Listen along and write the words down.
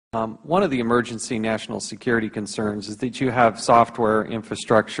One of the emergency national security concerns is that you have software,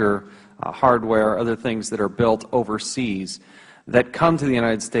 infrastructure, hardware, other things that are built overseas that come to the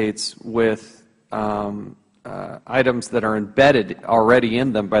United States with items that are embedded already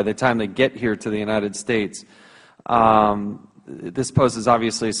in them by the time they get here to the United States. This poses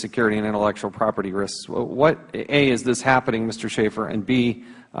obviously a security and intellectual property risks. What, A, is this happening, Mr. Schaffer, and B,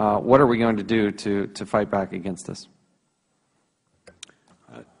 what are we going to do to fight back against this?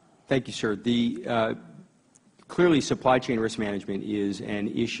 Thank you, sir. Clearly, supply chain risk management is an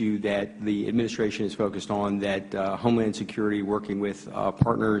issue that the administration is focused on, that Homeland Security, working with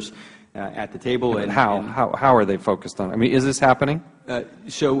partners at the table. And how are they focused on it? I mean, is this happening?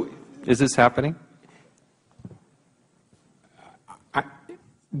 Is this happening?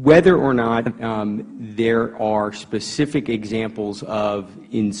 Whether or not there are specific examples of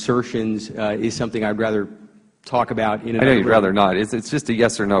insertions is something I'd rather talk about in another I know you'd rather not. It's just a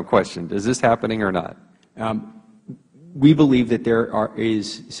yes or no question. Is this happening or not? We believe that there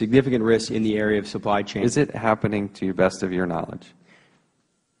is significant risk in the area of supply chain. Is it happening to the best of your knowledge?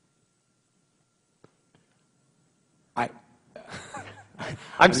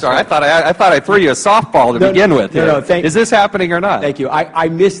 I'm sorry. I thought I threw you a softball to begin with. Is this happening or not? Thank you. I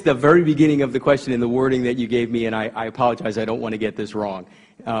missed the very beginning of the question in the wording that you gave me, and I apologize. I don't want to get this wrong.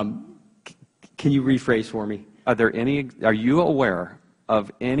 Can you rephrase for me? Are you aware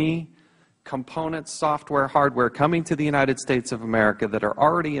of any components, software, hardware coming to the United States of America that are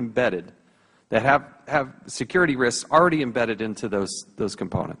already embedded, that have security risks already embedded into those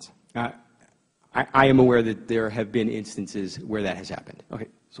components? I am aware that there have been instances where that has happened. Okay.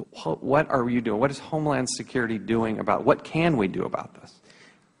 So what are you doing? What is Homeland Security doing about, what can we do about this?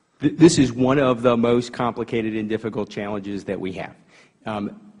 This is one of the most complicated and difficult challenges that we have.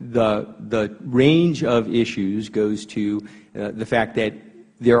 The range of issues goes to the fact that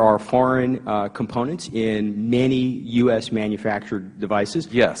there are foreign components in many U.S. manufactured devices.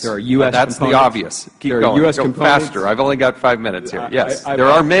 Yes. There are U.S. That's the obvious. Keep going. Go faster. I've only got 5 minutes here. Yes. There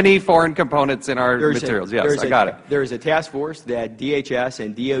are many foreign components in our materials. Yes, I got it. There is a task force that DHS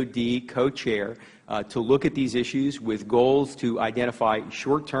and DOD co-chair to look at these issues with goals to identify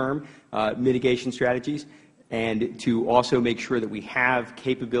short-term mitigation strategies and to also make sure that we have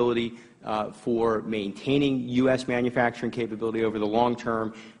capability for maintaining U.S. manufacturing capability over the long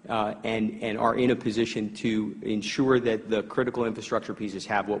term and are in a position to ensure that the critical infrastructure pieces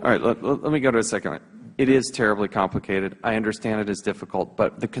have what we need. All right, let me go to a second. It is terribly complicated. I understand it is difficult,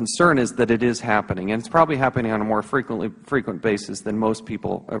 but the concern is that it is happening, and it's probably happening on a more frequent basis than most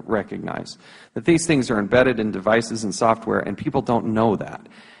people recognize. That these things are embedded in devices and software, and people don't know that.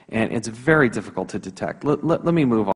 And it's very difficult to detect. Let me move on.